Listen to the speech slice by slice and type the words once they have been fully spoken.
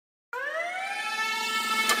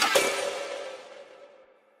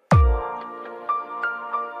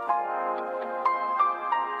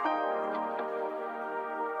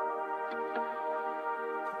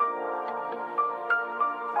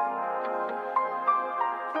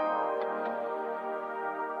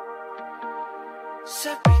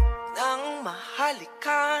Sabik ng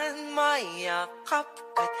mahalikan, mayakap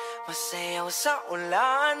ka't masayaw sa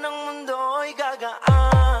ulan. Ang mundo'y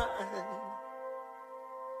gagaan,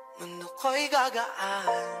 mundo ko'y gagaan.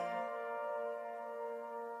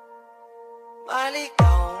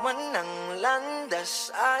 Maligaw man ang landas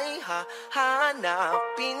ay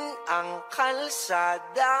hahanapin ang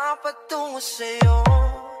kalsada patungo sa'yo.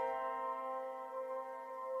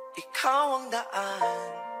 Ikaw ang daan.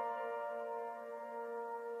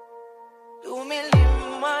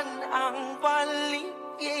 Lumilim man ang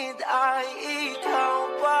paligid ay ikaw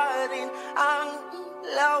pa rin ang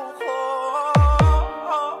ilaw ko.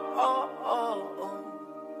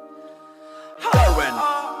 Darren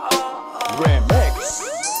Remix.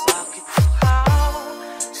 Bakit uhaw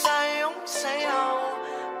sa iyong sayaw?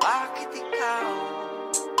 Bakit ikaw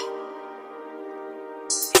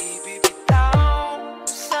ibibitaw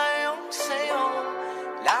sa iyong sayaw?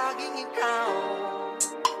 Laging ikaw.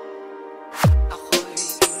 Ako'y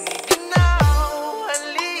giniginaw.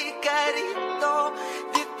 Halika rito,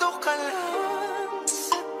 dito ka lang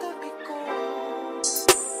sa tabi ko.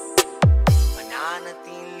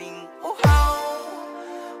 Mananatiling uhaw,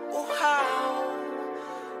 uhaw,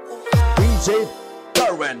 uhaw. DJ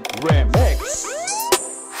Darren Remix.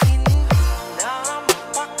 Hindi na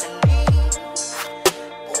mapakaling,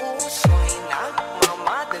 puso'y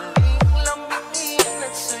nagmamadaling lambingin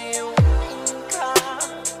at suyuin ka.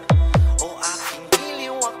 O aking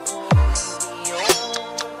giliw ako'y iyo.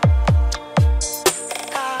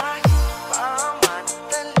 Kahit pa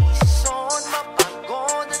matalison,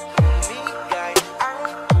 mapagod at lumigay ang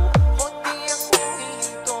tuhod, di ako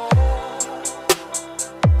ito.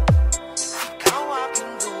 Ikaw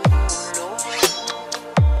aking dulo.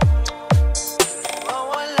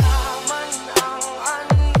 Mawala man ang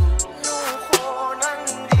anino ko,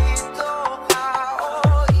 nandito ka, o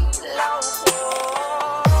ilaw ko.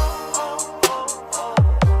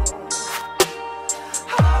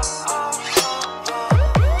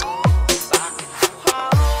 Bakit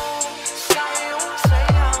uhaw sa iyong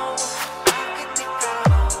sayaw? Bakit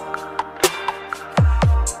ikaw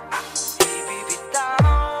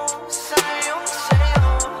ibibitaw sa iyong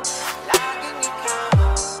sayaw? Laging ikaw.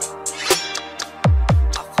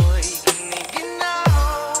 Ako'y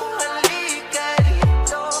giniginaw. Halika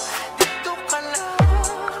rito, dito ka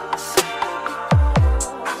lang sa tabi ko.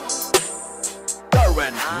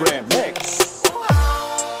 Darren Remix. Uhaw,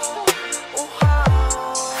 uhaw,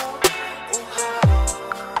 uhaw.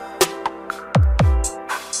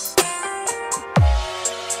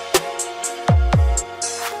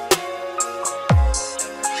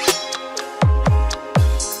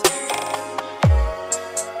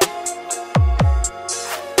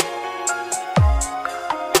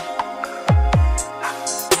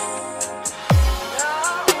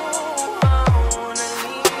 Nauuhaw,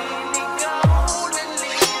 naliligaw,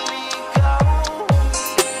 naliligaw,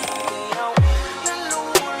 umiiyaw,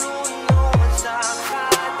 nalulunod sa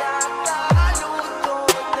kada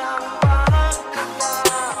taludtod ng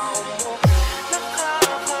pagkatao mo.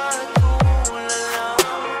 Nakakatulala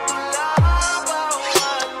ang tula,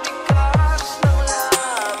 bawat tikas ng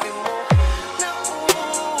labi mo.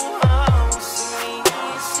 Nauuhaw,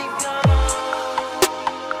 sumisigaw.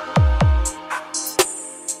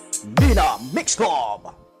 Nina Mixcom.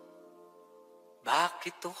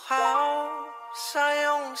 Bakit uhaw sa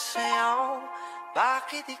iyong sayaw?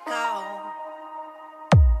 Bakit ikaw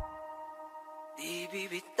di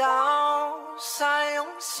bibitaw sa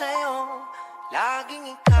iyong sayaw?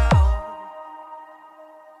 Laging ikaw.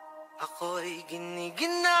 Ako'y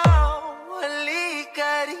giniginaw.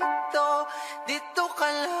 Halika rito, dito ka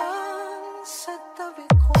lang sa tabi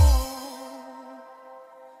ko.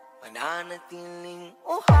 Mananatiling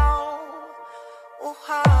uhaw,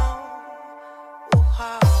 uhaw,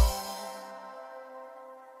 uhaw.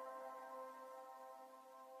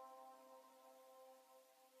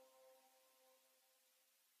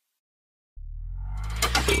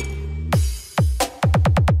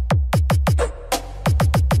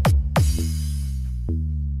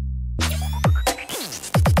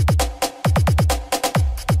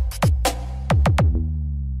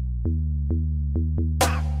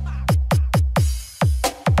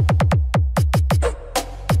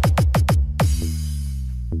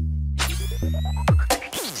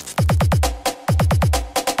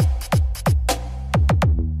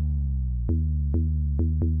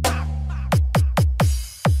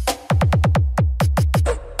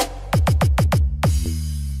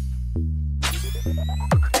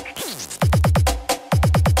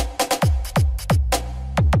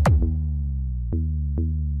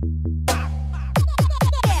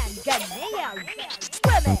 Ganea Remix.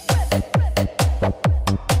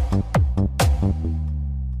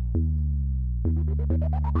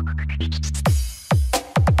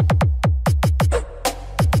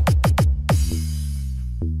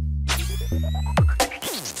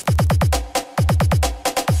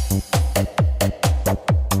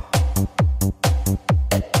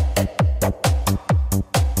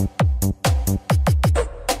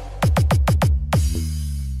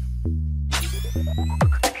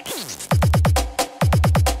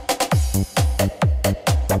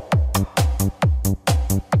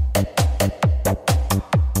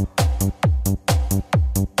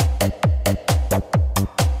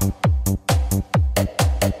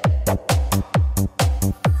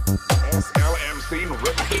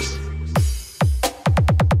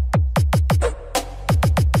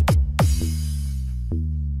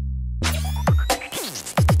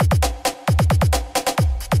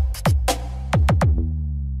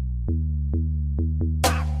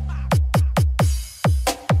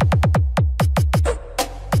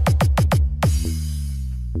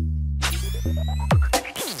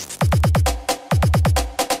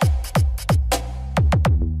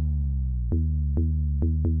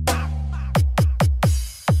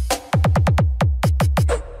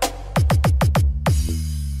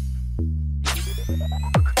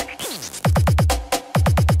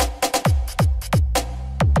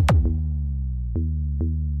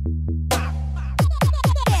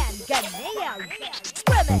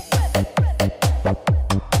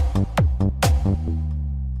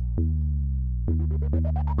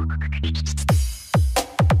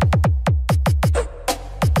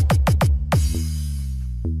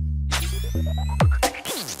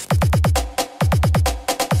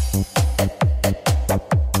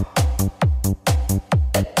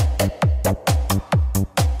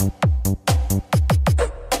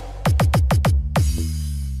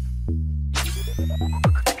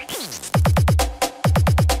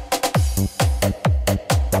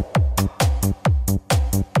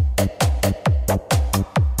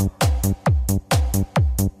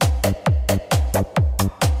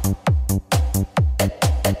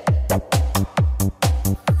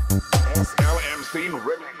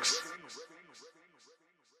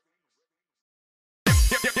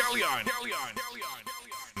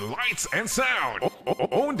 Lights and Sound,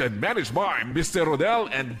 owned and managed by Mr. Rodel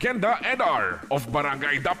and Genda Edar of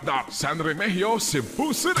Barangay Dapdap, San Remigio,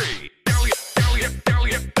 Cebu City.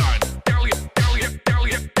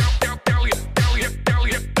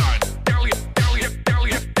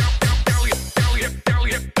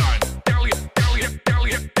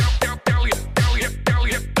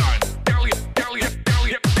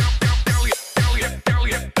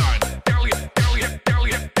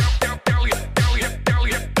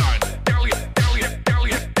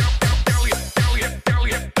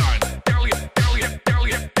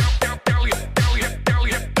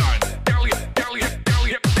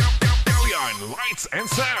 And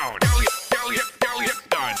Sound.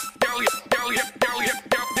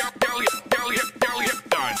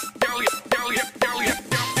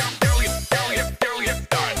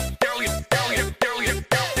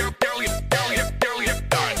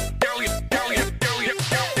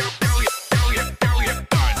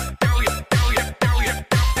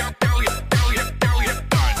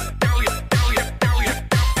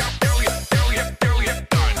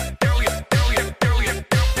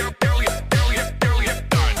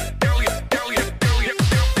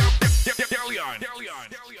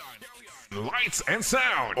 Lights and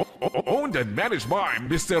Sound, owned and managed by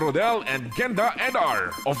Mr. Rodel and Genda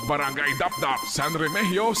Edar of Barangay Dapdap, San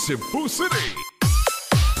Remigio, Cebu City.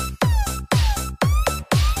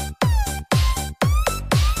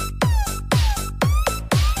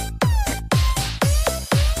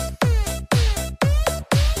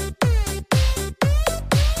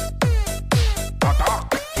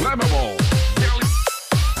 Attack Flammable.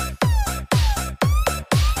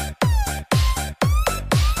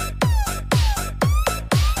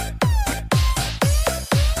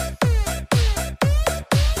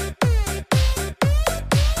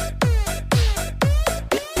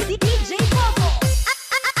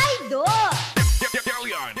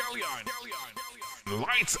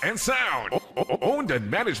 Lights and Sound, owned and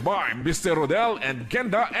managed by Mr. Rodel and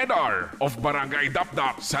Genda Edar of Barangay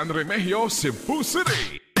Dapdap, San Remigio, Cebu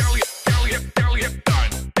City.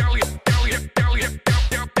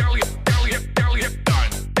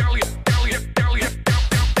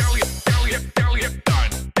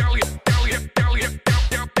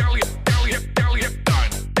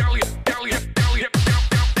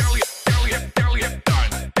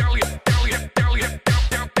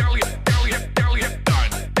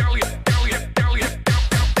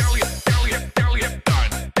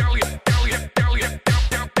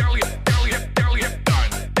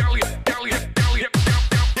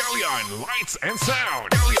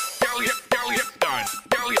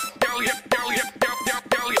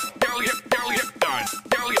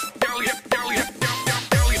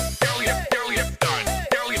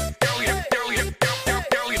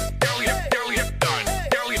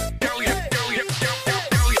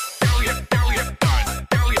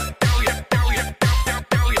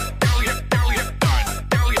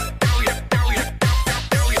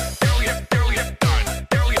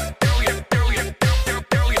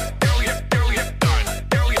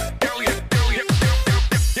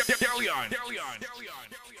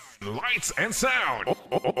 Lights and Sound.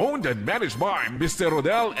 Owned and managed by Mr.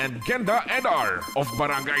 Rodel and Genda Edar of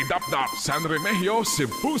Barangay Dapdap, San Remigio,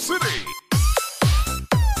 Cebu City.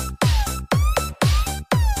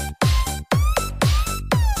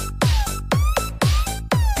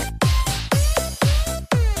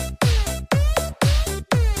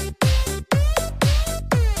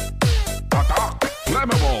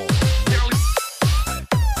 Flammable.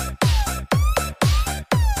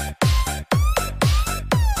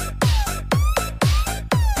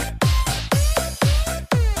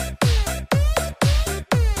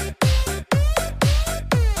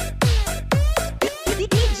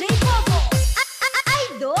 DJ Bobo,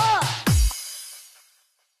 Idol.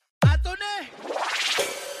 Ato na!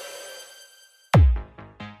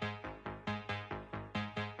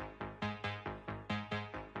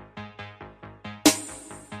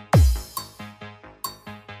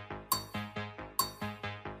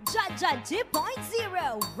 Jaja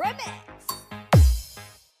 2.0 Remix.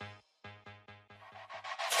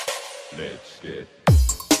 Let's get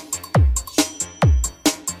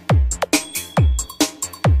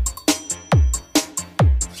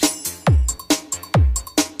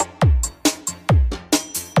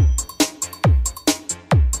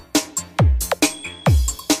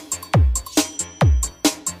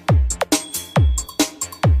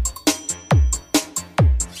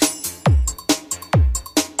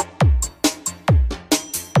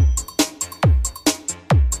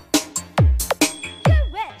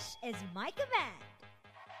Your wish is my command.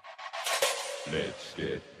 Let's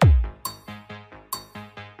get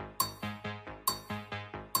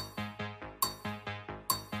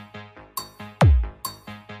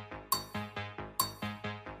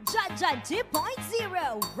Jaja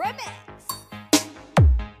 2.0 Remix.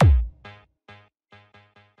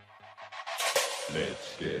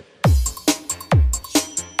 Let's get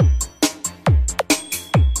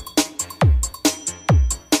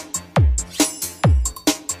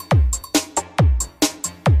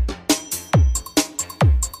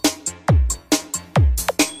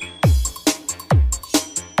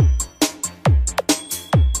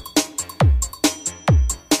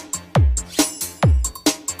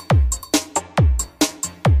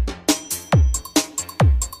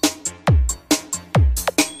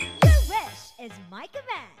Your wish is my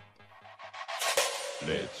command.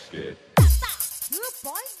 Let's get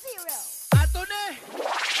 2.0. Ato na!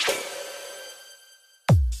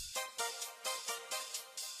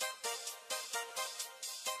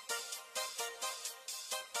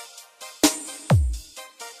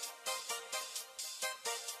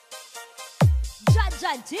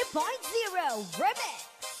 Jaja 2.0 Remix.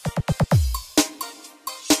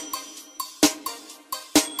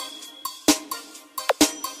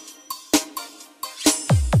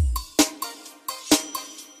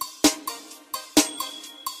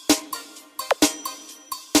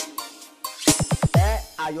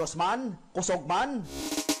 ayos man, kusog man.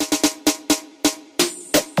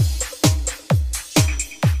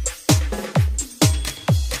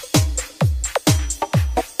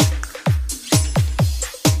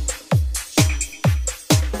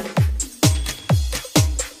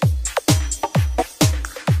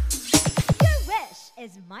 Your wish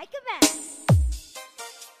is my command.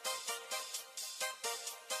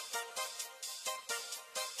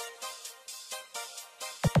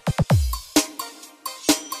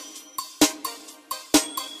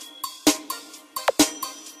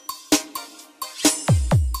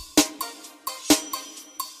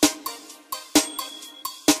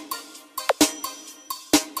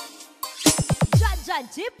 Jaja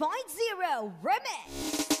 2.0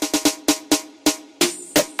 Remix.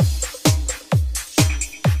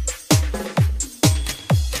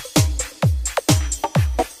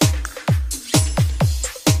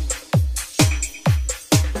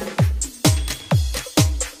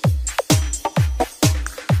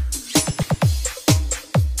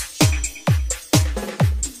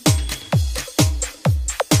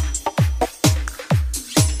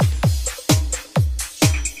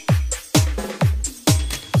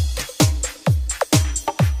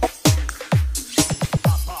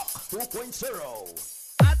 Pop 2.0.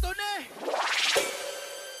 Ato na!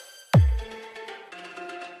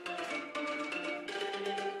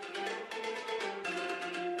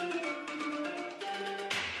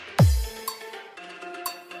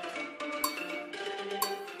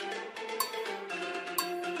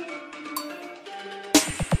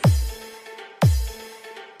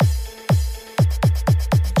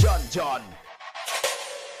 John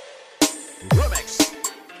Remix.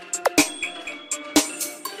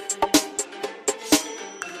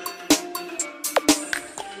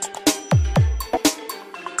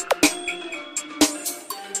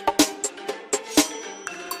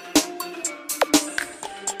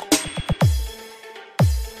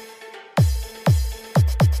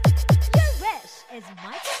 is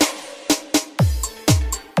Mike Evans.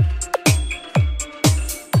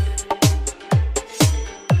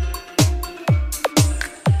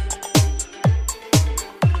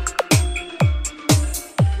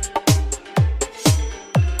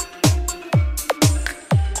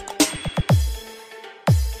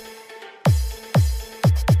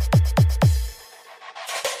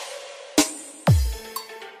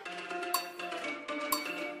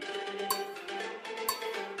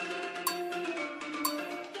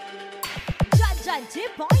 John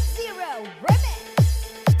 2.0 Remix.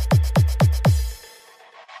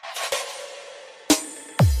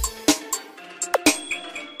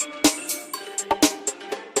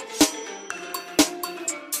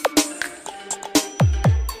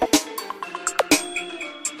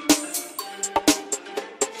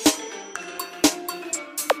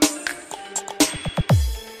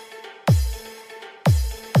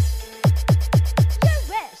 Your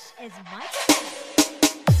wish is Mike Evans.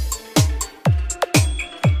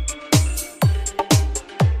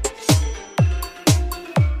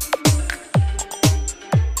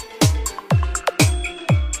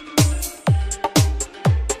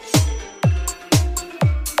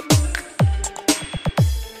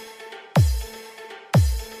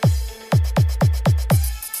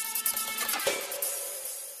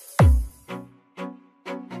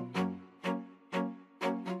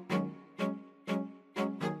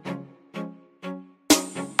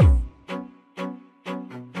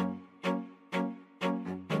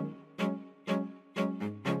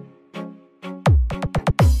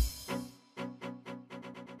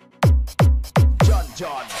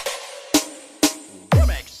 John.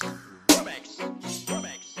 Remix. Remix.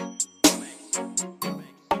 Remix.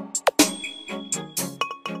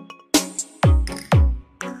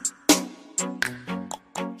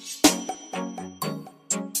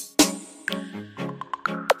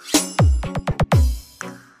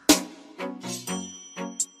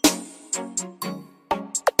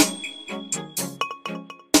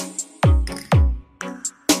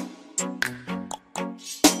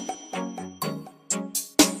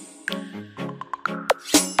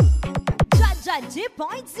 John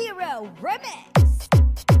 2.0 Remix.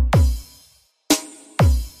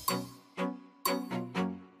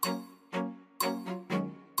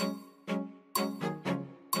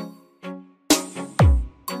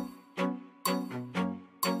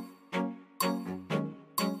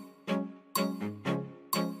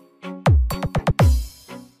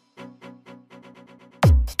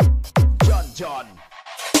 John.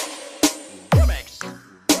 Remix.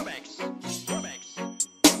 Remix. Remix.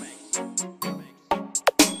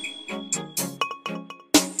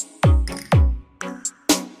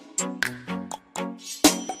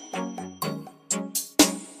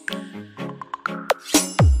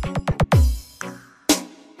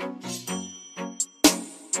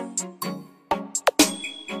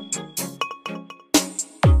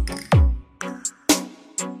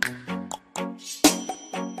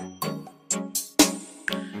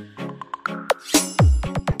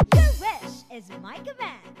 Your wish is Mike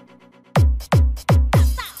Evans.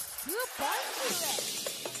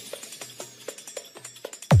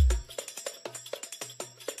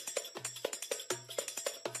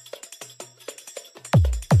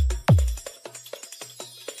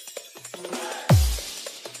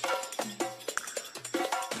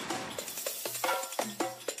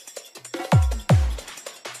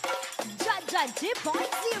 2.0. John 2.0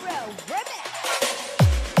 Remix.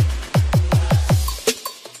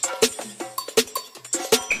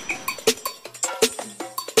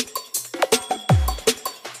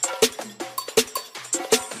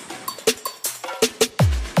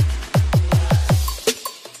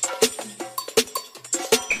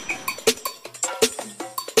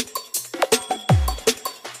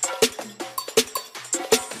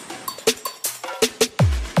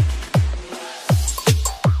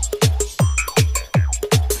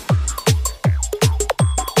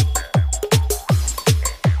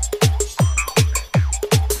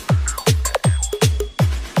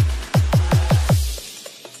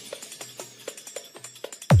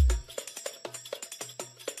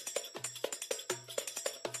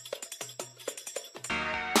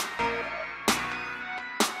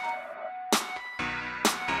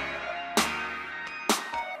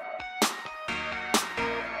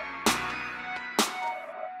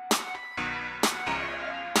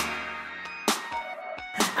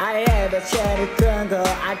 I had a cherry girl,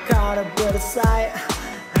 I caught a bit of sight.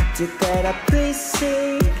 To get a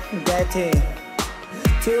PC, getting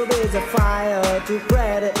to be the fire, to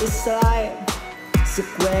bread its light.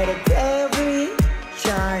 Secret every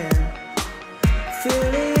giant,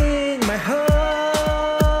 feeling my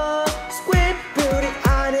heart, sweet beauty.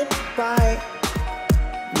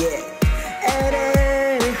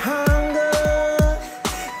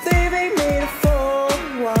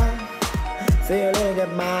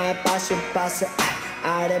 pass it.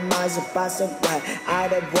 I don't mind the pass away. I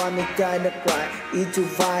don't want me gonna cry. Into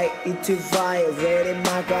vibe, ready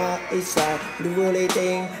my God. It's like the really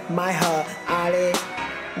thing. My heart,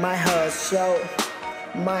 my heart show.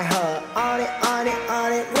 My heart, on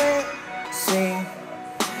it, wait, sing.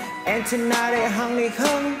 And tonight I hungry.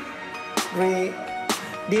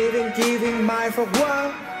 Didn't giving my for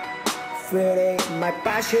one. Feeling my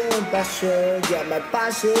passion, yeah, my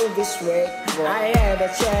passion is weak. I have a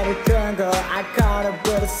cherry girl, I caught a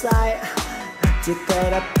good side. To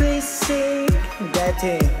get a PC,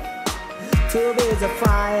 getting to be the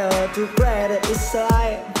fire, to create it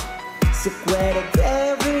inside. Secret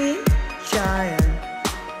every giant.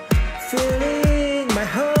 Feeling my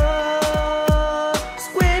heart,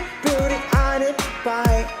 sweet beauty on it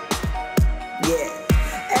by, yeah.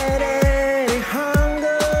 And any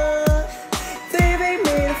hunger, they make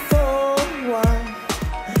me for one.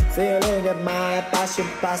 Feeling that my passion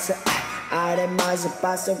pass, I don't mind the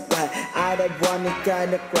pass away. I don't want me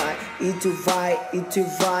gonna cry. Into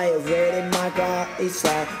vibe, ready my God. It's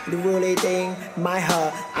like the really thing. My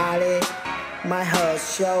heart, my heart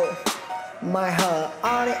show. My heart,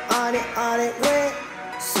 on it, wait,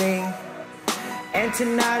 sing. And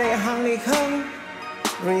tonight I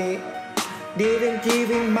hungry. Didn't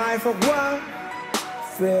giving my for one.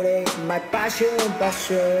 Feeling my passion,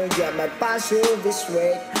 yeah, my passion is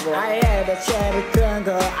weak. I have a cherry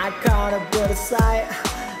girl, I caught a good side.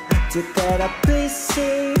 To get a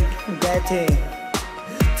PC, getting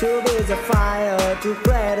to be the fire, to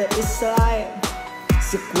create it inside.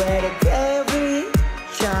 Secret every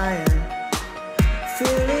giant.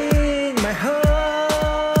 Feeling my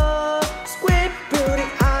heart, sweet beauty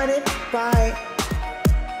on it by,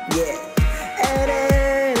 yeah. And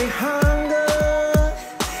any hunger,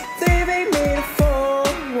 they make me for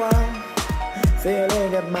one.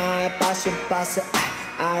 Feeling that my passion pass,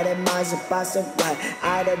 I don't mind the pass away.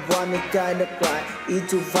 I don't want me gonna cry.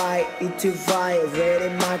 Into vibe, ready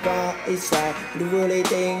my God. It's like the really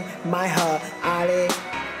thing. My heart,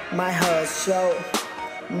 my heart show.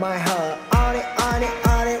 My heart, on it,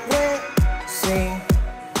 wait, sing.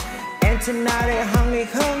 And tonight I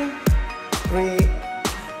hungry.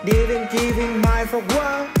 Didn't giving my for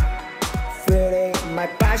one. Feeling my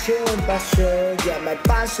passion, yeah, my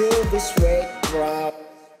passion is weak, bro.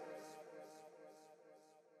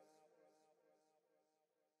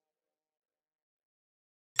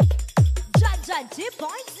 John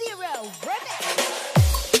 2.0 Remix.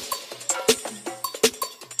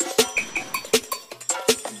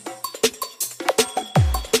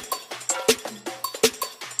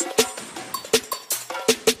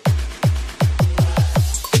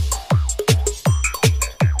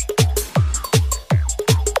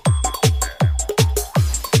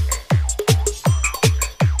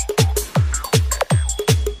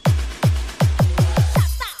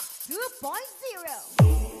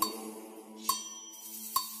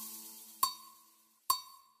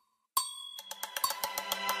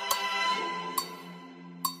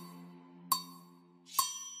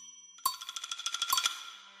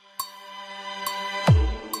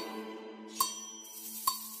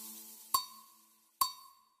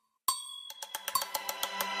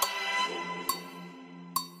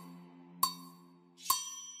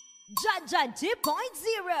 John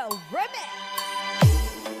 2.0 Remix.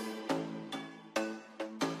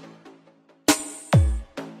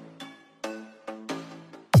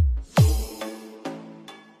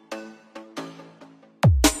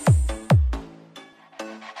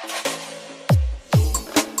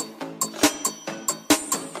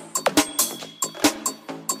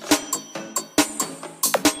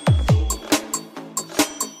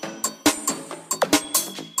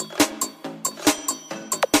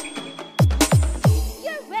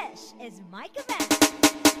 Is my command.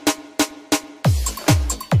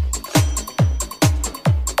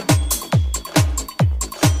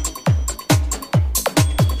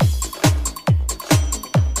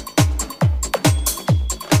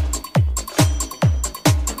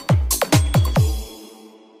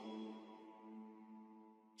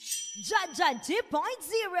 John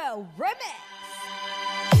 2.0 Remix.